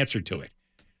entire answer to it,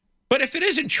 but if it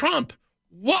isn't Trump,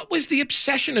 what was the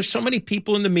obsession of so many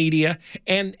people in the media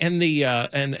and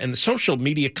the social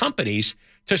media companies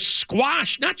to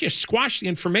squash, not just squash the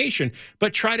information,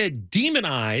 but try to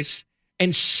demonize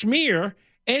and smear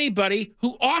anybody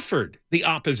who offered the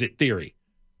opposite theory,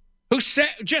 who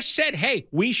just said, hey,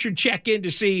 we should check in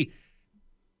to see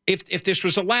if this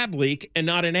was a lab leak and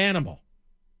not an animal.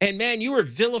 And man, you were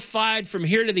vilified from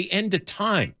here to the end of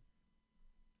time.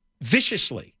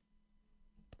 Viciously.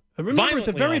 I remember at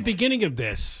the very beginning of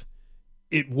this,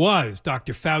 it was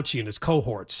Dr. Fauci and his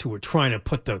cohorts who were trying to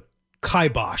put the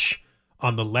kibosh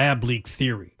on the lab leak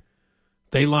theory.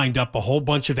 They lined up a whole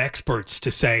bunch of experts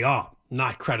to say, oh,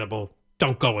 not credible,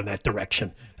 don't go in that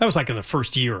direction. That was like in the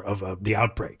first year of the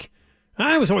outbreak.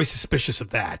 I was always suspicious of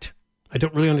that. I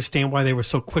don't really understand why they were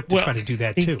so quick to try to do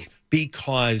that, too.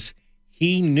 Because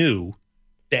he knew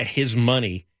that his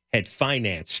money had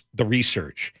financed the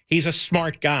research. He's a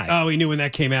smart guy. Oh, he knew when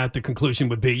that came out, the conclusion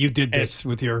would be, you did this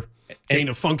with your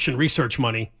gain-of-function research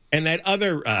money. And that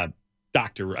other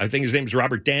doctor, I think his name is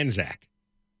Robert Danzak.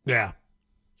 Yeah.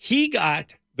 He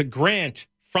got the grant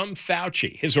from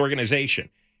Fauci, his organization,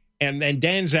 and then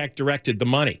Danzak directed the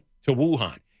money to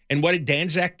Wuhan. And what did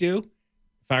Danzak do?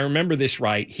 If I remember this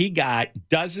right, he got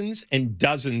dozens and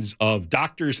dozens of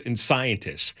doctors and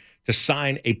scientists to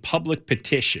sign a public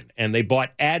petition, and they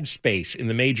bought ad space in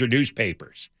the major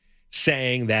newspapers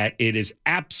saying that it is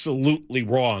absolutely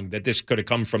wrong that this could have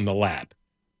come from the lab.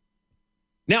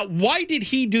 Now, why did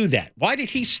he do that? Why did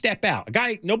he step out? A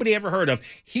guy nobody ever heard of.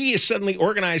 He is suddenly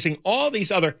organizing all these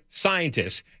other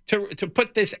scientists to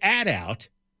put this ad out.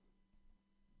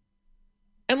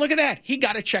 And look at that. He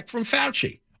got a check from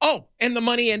Fauci. Oh, and the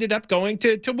money ended up going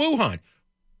to Wuhan,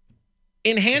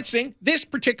 enhancing this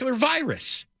particular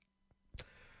virus.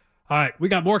 All right, we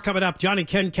got more coming up. John and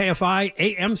Ken, KFI,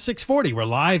 AM 640. We're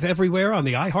live everywhere on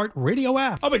the iHeart Radio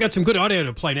app. Oh, we got some good audio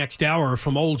to play next hour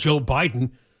from old Joe Biden,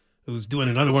 who's doing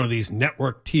another one of these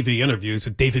network TV interviews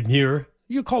with David Muir.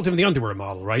 You called him the underwear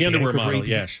model, right? The underwear model,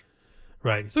 yes.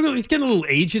 Right. So he's getting a little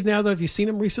aged now, though. Have you seen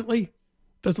him recently?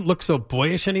 Doesn't look so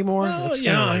boyish anymore. Well,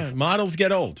 yeah, models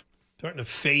get old. Starting to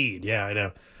fade. Yeah, I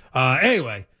know.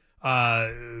 Anyway,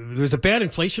 there's a bad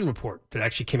inflation report that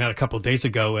actually came out a couple of days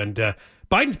ago, and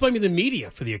Biden's blaming the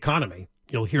media for the economy.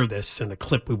 You'll hear this in the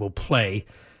clip we will play.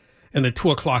 in the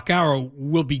 2 o'clock hour.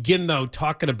 We'll begin, though,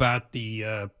 talking about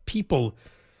the people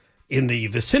in the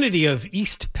vicinity of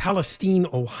East Palestine,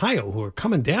 Ohio, who are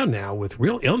coming down now with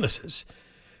real illnesses.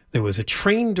 There was a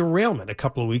train derailment a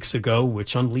couple of weeks ago,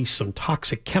 which unleashed some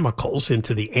toxic chemicals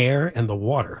into the air and the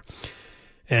water.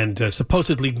 And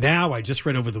supposedly now, I just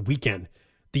read over the weekend,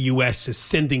 the U.S. is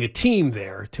sending a team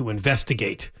there to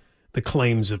investigate the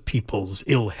claims of people's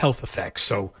ill health effects.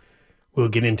 So we'll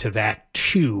get into that,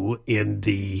 too, in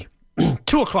the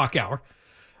 2 o'clock hour.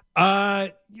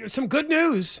 Some good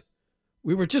news.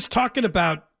 We were just talking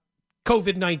about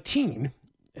COVID-19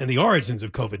 and the origins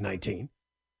of COVID-19.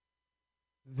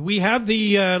 We have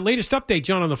the latest update,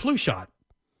 John, on the flu shot.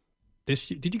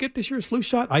 Did you get this year's flu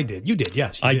shot? I did. You did,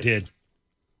 yes. I did.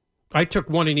 I took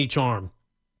one in each arm.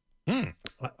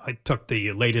 I took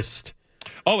the latest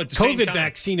at the same COVID time.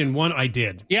 vaccine in one. I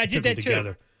did. Yeah, I did that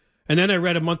together. And then I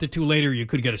read a month or two later you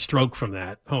could get a stroke from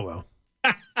that. Oh, well.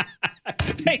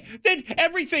 Then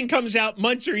everything comes out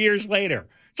months or years later.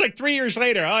 It's like 3 years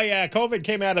later. Oh, yeah, COVID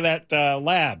came out of that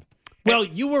lab. Well,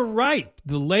 you were right.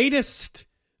 The latest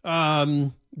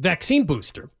vaccine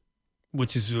booster,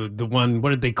 which is the one,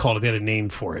 what did they call it? They had a name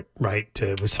for it, right?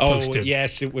 It was supposed to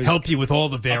yes, it was help you with all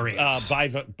the variants.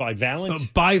 Bivalent?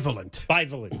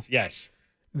 Bivalent, yes.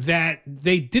 That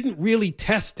they didn't really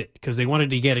test it because they wanted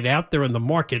to get it out there in the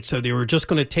market. So they were just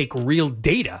going to take real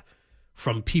data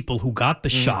from people who got the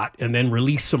shot and then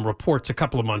release some reports a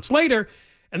couple of months later.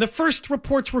 And the first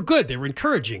reports were good. They were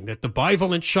encouraging that the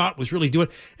bivalent shot was really doing.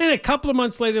 And a couple of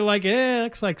months later, they're like,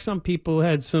 looks like some people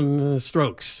had some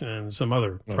strokes and some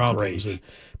other problems. And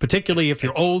particularly if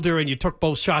you're older and you took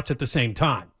both shots at the same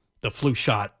time, the flu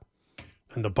shot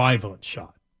and the bivalent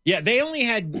shot. Yeah, they only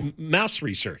had mouse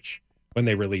research when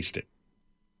they released it.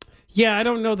 Yeah, I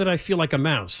don't know that I feel like a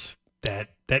mouse. That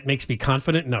makes me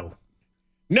confident.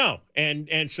 No,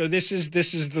 and so this is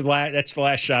the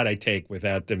last shot I take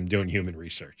without them doing human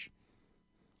research.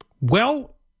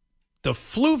 Well, the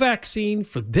flu vaccine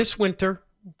for this winter,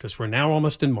 because we're now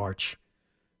almost in March,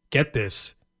 get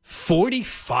this,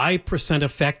 45%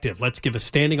 effective. Let's give a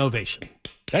standing ovation.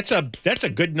 That's a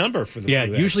good number for the flu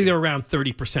vaccine. Usually they're around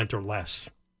 30% or less.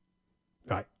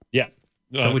 Right. Yeah.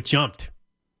 So it jumped.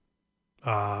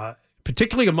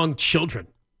 Particularly among children,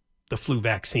 the flu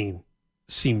vaccine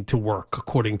seemed to work,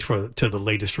 according to the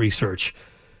latest research.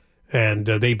 And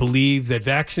they believe that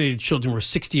vaccinated children were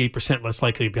 68% less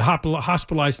likely to be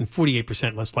hospitalized and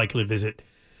 48% less likely to visit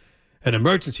an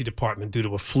emergency department due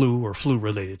to a flu or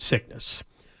flu-related sickness.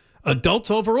 Adults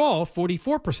overall,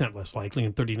 44% less likely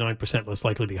and 39% less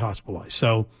likely to be hospitalized.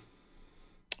 So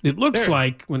it looks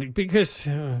like, because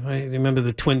I remember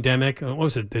the twindemic, what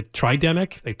was it, the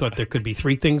tridemic? They thought there could be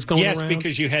three things going around. Yes,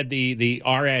 because you had the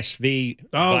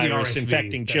RSV virus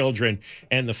infecting children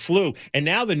and the flu. And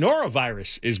now the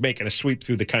norovirus is making a sweep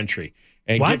through the country.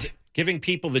 And giving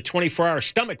people the 24-hour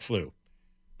stomach flu.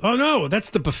 Oh, no,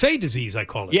 that's the buffet disease, I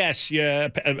call it. Yes,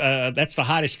 that's the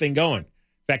hottest thing going.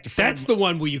 In fact, that's the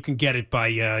one where you can get it by,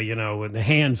 in the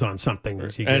hands on something.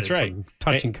 That's right.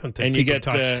 Touching and you get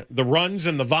the runs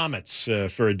and the vomits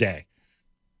for a day.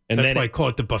 And that's why I call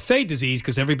it the buffet disease,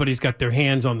 because everybody's got their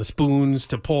hands on the spoons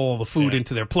to pull the food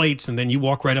into their plates, and then you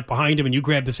walk right up behind them and you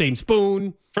grab the same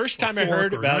spoon. First time I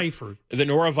heard about the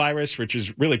norovirus, which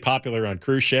is really popular on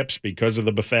cruise ships because of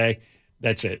the buffet,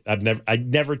 that's it. I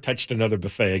never touched another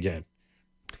buffet again.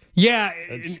 Yeah,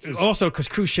 also because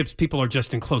cruise ships, people are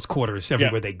just in close quarters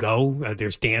everywhere they go.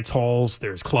 There's dance halls,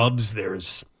 there's clubs,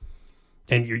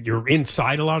 and you're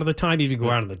inside a lot of the time. You can go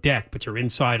out on the deck, but you're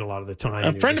inside a lot of the time.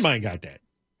 A friend of mine got that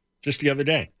just the other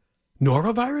day.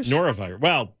 Norovirus? Norovirus.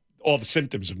 Well, all the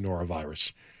symptoms of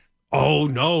norovirus. Oh,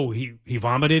 no. He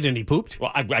vomited and he pooped?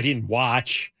 Well, I didn't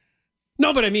watch.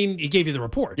 No, but I mean, he gave you the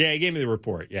report. Yeah, he gave me the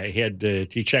report. Yeah,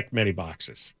 he checked many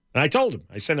boxes. And I told him.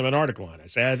 I sent him an article on it. I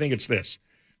said, I think it's this.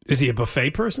 Is he a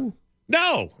buffet person?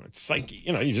 No. It's like,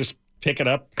 you just pick it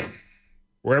up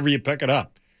wherever you pick it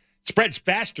up. It spreads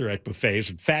faster at buffets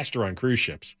and faster on cruise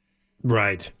ships.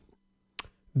 Right.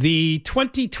 The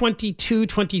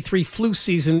 2022-23 flu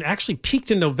season actually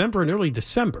peaked in November and early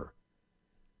December.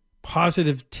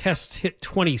 Positive tests hit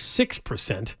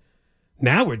 26%.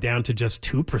 Now we're down to just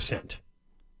 2%.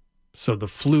 So the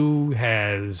flu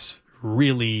has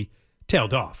really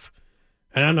tailed off.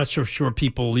 And I'm not sure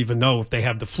people even know if they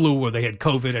have the flu or they had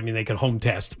COVID. I mean, they can home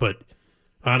test, but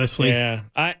honestly. Yeah.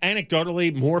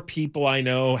 Anecdotally, more people I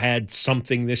know had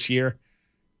something this year.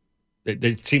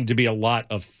 There seemed to be a lot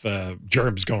of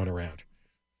germs going around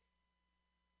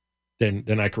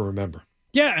than I can remember.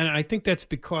 Yeah, and I think that's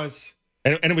because,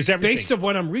 and it was everything. Based on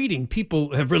what I'm reading,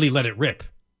 people have really let it rip.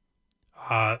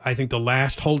 I think the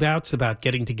last holdouts about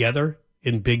getting together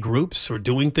in big groups or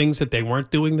doing things that they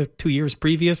weren't doing the 2 years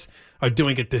previous are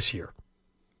doing it this year.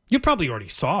 You probably already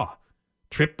saw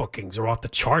trip bookings are off the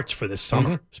charts for this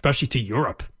summer, especially to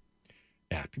Europe.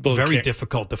 Yeah, people very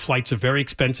difficult. The flights are very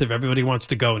expensive. Everybody wants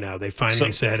to go now. They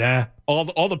finally said,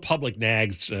 all the public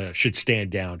nags should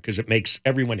stand down because it makes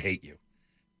everyone hate you.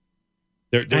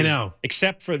 I know,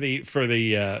 except for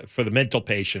the mental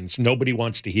patients. Nobody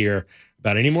wants to hear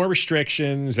about any more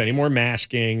restrictions, any more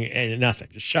masking, and nothing.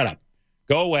 Just shut up,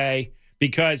 go away.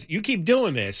 Because you keep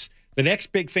doing this, the next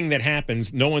big thing that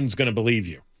happens, no one's going to believe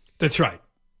you. That's right.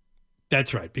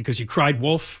 That's right. Because you cried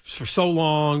wolf for so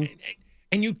long.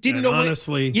 And you didn't know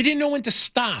you didn't know when to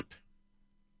stop.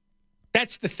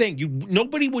 That's the thing.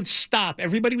 Nobody would stop.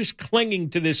 Everybody was clinging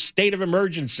to this state of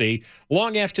emergency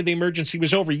long after the emergency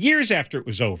was over, years after it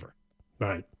was over.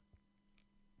 Right.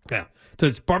 Yeah.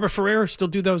 Does Barbara Ferrer still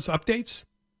do those updates,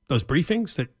 those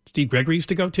briefings that Steve Gregory used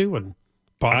to go to and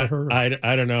bother her? I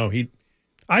don't know.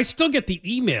 I still get the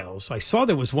emails. I saw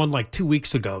there was one like 2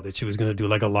 weeks ago that she was going to do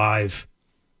like a live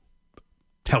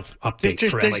health update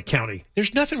for LA County.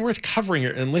 There's nothing worth covering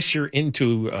unless you're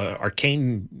into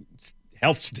arcane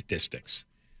health statistics.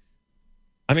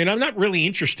 I mean, I'm not really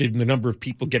interested in the number of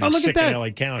people getting sick in LA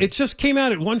County. It just came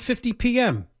out at 1:50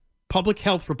 p.m. Public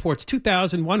Health reports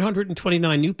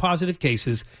 2,129 new positive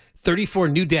cases, 34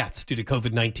 new deaths due to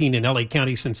COVID-19 in LA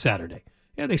County since Saturday.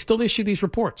 Yeah, they still issue these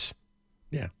reports.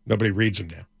 Yeah, nobody reads them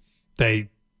now. It's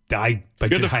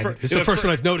the first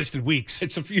one I've noticed in weeks.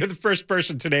 You're the first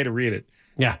person today to read it.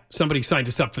 Yeah, somebody signed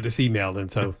us up for this email,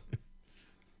 and so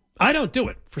I don't do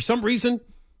it for some reason.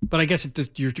 But I guess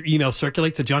your email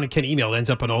circulates. The John and Ken email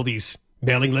ends up on all these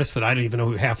mailing lists that I don't even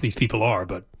know who half these people are.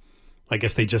 But I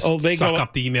guess they just suck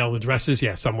up the email addresses.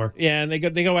 Yeah, somewhere. Yeah, and they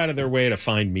go out of their way to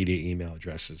find media email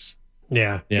addresses.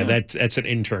 Yeah. That's an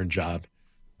intern job.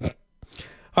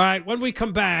 All right, when we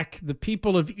come back, the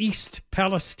people of East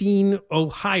Palestine,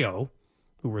 Ohio,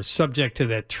 who were subject to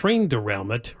that train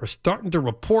derailment, are starting to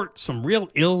report some real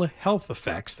ill health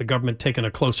effects. The government taking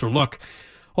a closer look.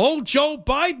 Old Joe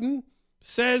Biden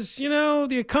says,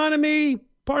 the economy,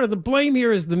 part of the blame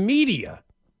here is the media.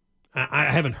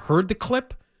 I haven't heard the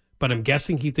clip, but I'm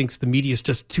guessing he thinks the media is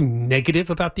just too negative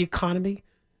about the economy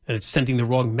and it's sending the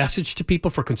wrong message to people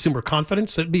for consumer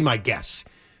confidence. That'd be my guess.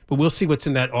 But we'll see what's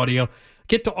in that audio.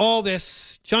 Get to all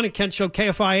this. John and Ken Show,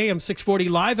 KFI AM 640,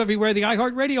 live everywhere, the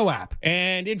iHeartRadio app.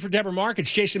 And in for Deborah Mark,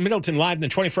 it's Jason Middleton live in the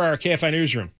 24-hour KFI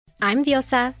newsroom. I'm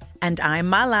Diosa. And I'm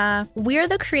Mala. We're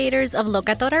the creators of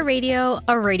Locatora Radio,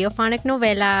 a radiophonic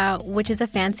novela, which is a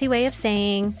fancy way of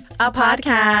saying a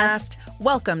podcast.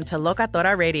 Welcome to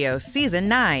Locatora Radio Season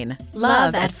 9.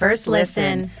 Love at First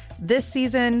Listen. This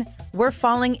season, we're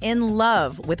falling in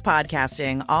love with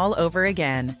podcasting all over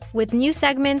again. With new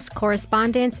segments,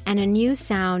 correspondence, and a new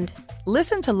sound.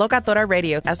 Listen to Locatora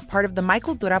Radio as part of the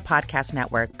Michael Dura Podcast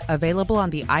Network. Available on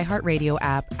the iHeartRadio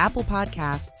app, Apple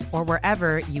Podcasts, or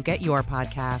wherever you get your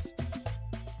podcasts.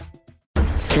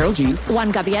 Karol G.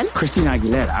 Juan Gabriel. Christina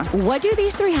Aguilera. What do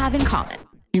these three have in common?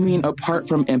 You mean apart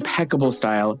from impeccable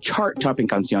style, chart-topping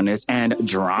canciones, and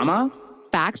drama?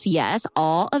 Facts, yes,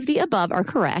 all of the above are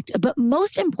correct. But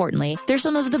most importantly, they're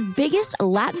some of the biggest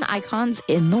Latin icons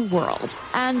in the world.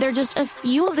 And they're just a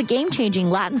few of the game-changing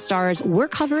Latin stars we're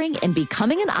covering in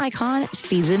Becoming an Icon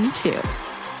Season 2.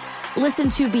 Listen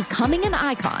to Becoming an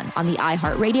Icon on the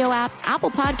iHeartRadio app,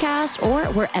 Apple Podcasts, or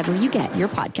wherever you get your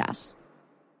podcasts.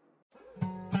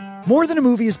 More Than a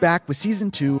Movie is back with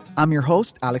Season 2. I'm your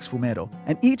host, Alex Fumero.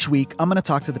 And each week, I'm going to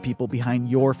talk to the people behind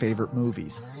your favorite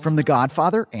movies. From The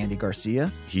Godfather, Andy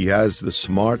Garcia. He has the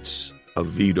smarts of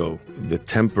Vito, the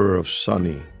temper of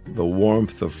Sonny, the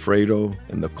warmth of Fredo,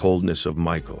 and the coldness of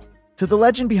Michael. To the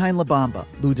legend behind La Bamba,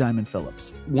 Lou Diamond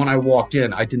Phillips. When I walked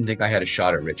in, I didn't think I had a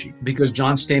shot at Richie because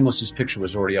John Stamos' picture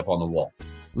was already up on the wall.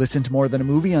 Listen to More Than a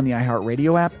Movie on the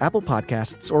iHeartRadio app, Apple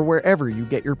Podcasts, or wherever you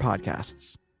get your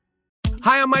podcasts.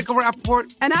 Hi, I'm Michael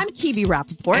Rappaport. And I'm Kibi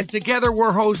Rappaport. And together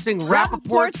we're hosting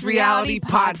Rappaport's Reality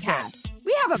Podcast.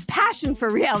 We have a passion for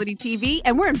reality TV,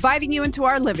 and we're inviting you into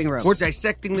our living room. We're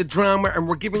dissecting the drama, and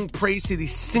we're giving praise to the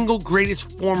single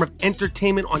greatest form of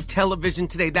entertainment on television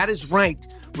today. That is right.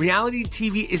 Reality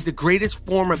TV is the greatest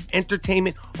form of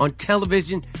entertainment on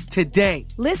television today.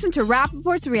 Listen to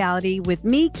Rappaport's Reality with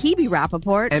me, Kibi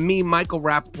Rappaport. And me, Michael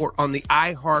Rappaport, on the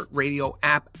iHeartRadio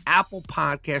app, Apple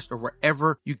Podcast, or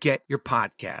wherever you get your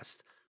podcast.